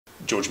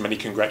George, many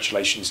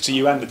congratulations to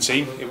you and the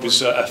team. It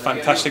was a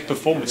fantastic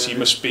performance. It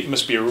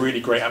must be a really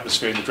great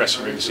atmosphere in the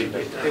dressing room this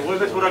evening.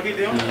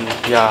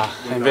 Yeah,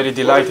 I'm very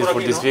delighted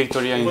for this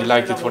victory. I'm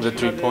delighted for the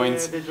 3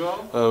 points.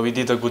 We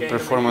did a good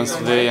performance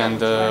today,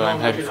 and I'm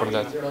happy for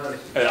that.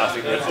 I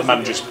think the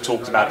manager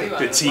talked about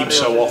the team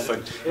so often.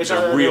 It was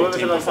a real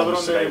team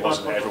performance today,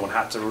 wasn't it? Everyone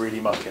had to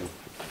really muck in.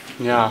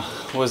 Yeah,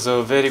 it was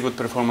a very good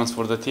performance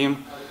for the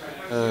team.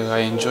 I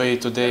enjoy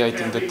it today. I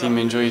think the team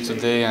enjoyed it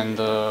today, and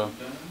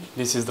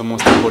this is the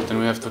most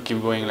important. We have to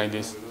keep going like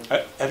this.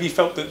 Have you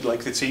felt that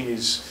like the team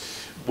is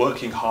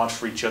working hard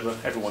for each other?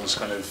 Everyone's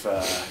kind of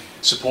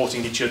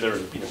supporting each other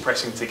and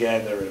pressing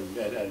together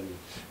and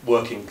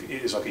working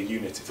as like a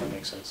unit, if that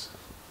makes sense.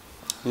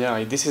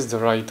 Yeah, this is the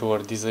right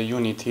word. It's a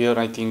unit here.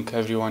 I think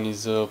everyone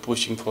is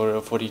pushing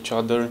for each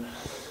other,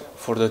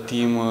 for the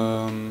team.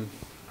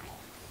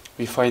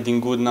 We're fighting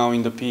good now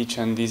in the pitch,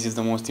 and this is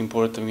the most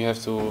important. We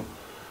have to.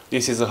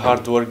 This is a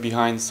hard work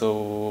behind,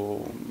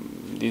 so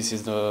this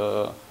is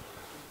the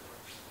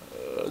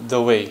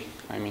way.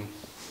 I mean,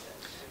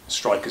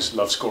 strikers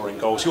love scoring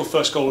goals. Your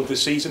first goal of the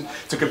season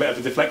took a bit of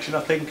a deflection,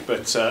 I think,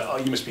 but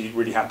you must be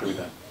really happy with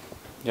that.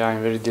 Yeah,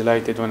 I'm very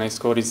delighted when I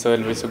score. It's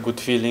always a good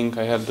feeling.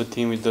 I help the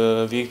team with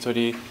the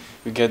victory.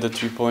 We get the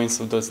 3 points,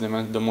 so that's the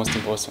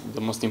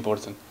most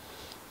important.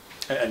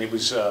 And it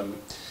was.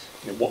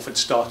 Watford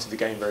started the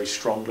game very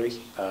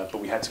strongly, but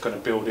we had to kind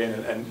of build in,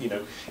 and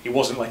it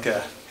wasn't like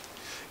a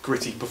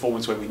gritty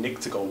performance where we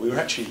nicked a goal. We were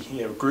actually,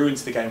 grew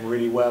into the game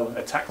really well,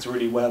 attacked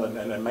really well,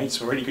 and made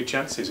some really good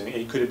chances, and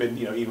it could have been,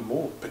 even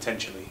more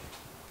potentially.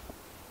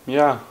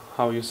 Yeah,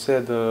 how you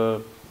said,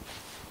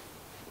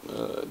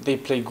 they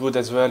played good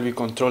as well. We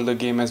controlled the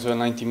game as well.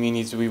 90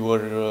 minutes, we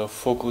were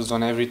focused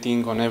on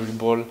everything, on every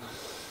ball,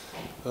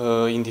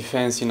 in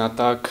defense, in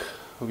attack.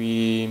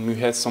 We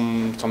had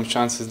some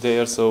chances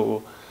there,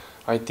 so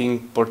I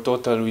think per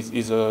total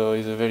is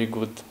a very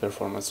good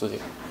performance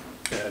today.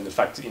 And the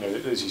fact,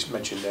 as you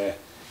mentioned there,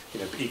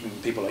 even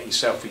people like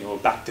yourself, were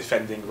back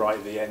defending right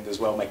at the end as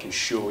well, making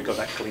sure we got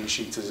that clean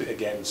sheet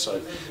again.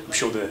 So I'm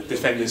sure the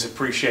defenders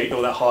appreciate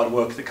all that hard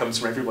work that comes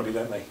from everybody,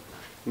 don't they?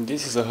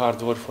 This is a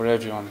hard work for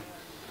everyone.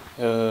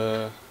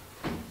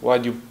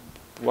 What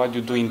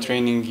you do in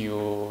training,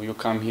 you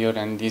come here,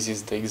 and this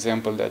is the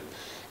example that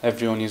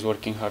everyone is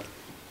working hard.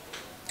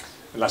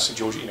 And lastly,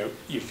 George,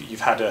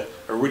 you've had a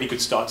really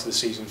good start to the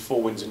season,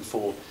 4 wins and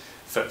 4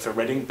 for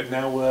Reading, but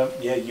now,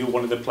 you're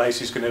one of the players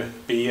who's going to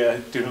be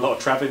doing a lot of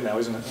travelling now,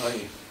 isn't it? Aren't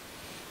you?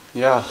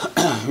 Yeah,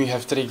 we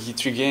have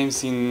three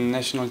games in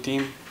national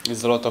team.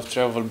 It's a lot of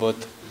travel,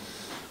 but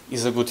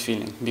it's a good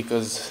feeling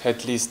because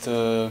at least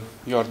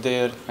you are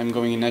there. I'm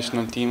going in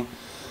national team,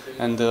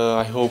 and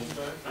I hope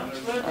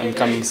I'm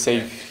coming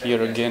safe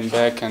here again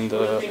back, and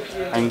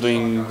I'm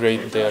doing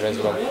great there as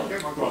well.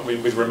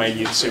 With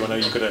Romania too, I know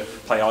you've got to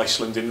play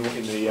Iceland in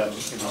the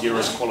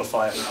Euros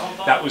qualifier.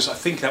 I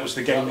think that was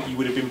the game that you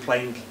would have been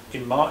playing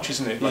in March,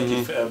 isn't it?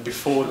 Like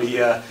before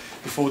the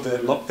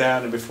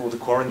lockdown and before the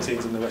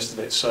quarantines and the rest of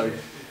it. So,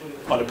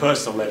 on a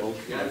personal level,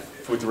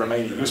 with the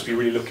Romania, you must be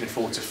really looking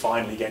forward to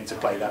finally getting to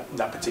play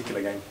that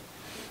particular game.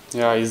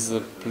 Yeah, it's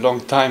a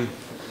long time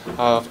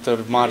after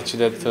March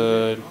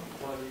that.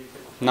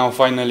 Now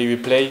finally we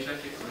play.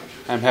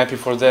 I'm happy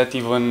for that,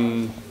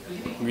 even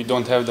we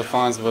don't have the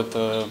fans, but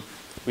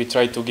we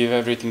try to give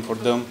everything for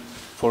them,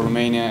 for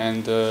Romania,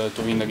 and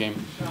to win the game.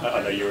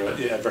 I know you're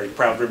a very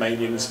proud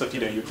Romanian and stuff.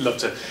 You'd love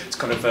to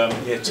kind of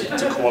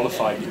to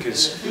qualify,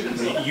 because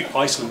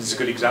Iceland is a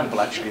good example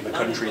actually of a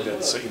country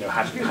that's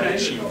had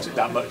achieved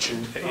that much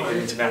in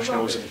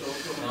internationals,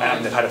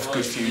 and they've had a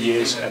good few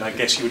years. And I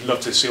guess you would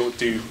love to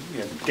sort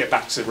of get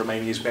back to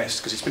Romania's best,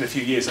 because it's been a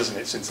few years, hasn't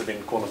it, since they've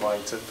been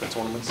qualifying for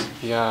tournaments?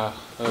 Yeah,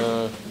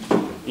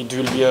 it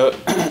will be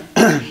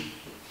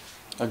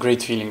a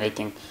great feeling, I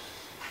think.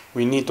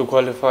 We need to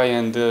qualify,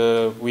 and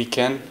we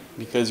can,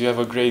 because we have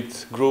a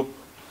great group.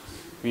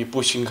 We're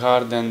pushing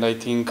hard, and I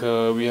think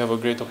we have a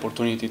great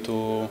opportunity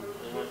to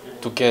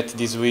get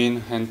this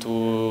win and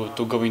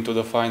to go into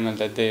the final.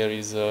 That there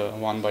is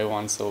 1 by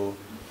 1, so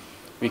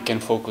we can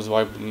focus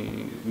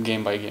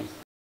game by game.